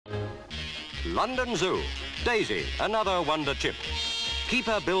London Zoo. Daisy, another wonder chimp.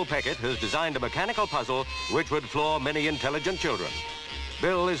 Keeper Bill Peckitt has designed a mechanical puzzle which would floor many intelligent children.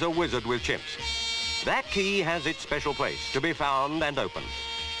 Bill is a wizard with chimps. That key has its special place to be found and opened.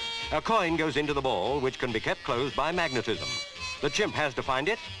 A coin goes into the ball, which can be kept closed by magnetism. The chimp has to find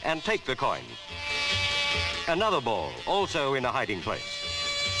it and take the coin. Another ball, also in a hiding place.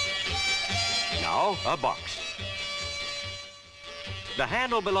 Now, a box. The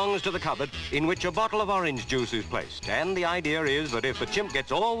handle belongs to the cupboard in which a bottle of orange juice is placed, and the idea is that if the chimp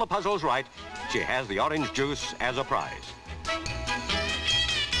gets all the puzzles right, she has the orange juice as a prize.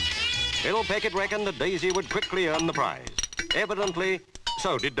 Bill Peckitt reckoned that Daisy would quickly earn the prize. Evidently,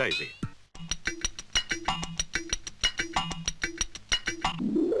 so did Daisy.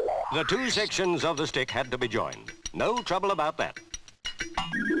 The two sections of the stick had to be joined. No trouble about that.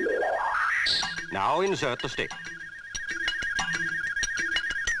 Now insert the stick.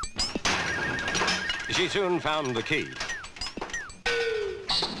 She soon found the key.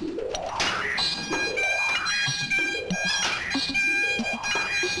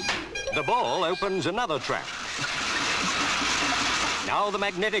 The ball opens another trap. Now the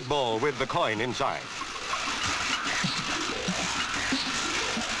magnetic ball with the coin inside.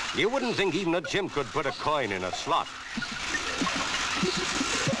 You wouldn't think even a chimp could put a coin in a slot.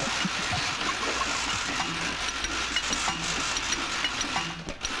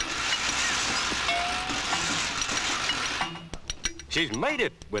 She's made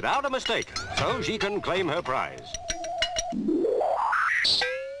it without a mistake, so she can claim her prize.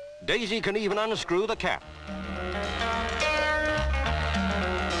 Daisy can even unscrew the cap.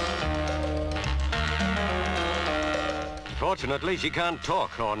 Fortunately, she can't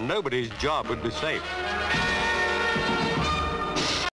talk, or nobody's job would be safe.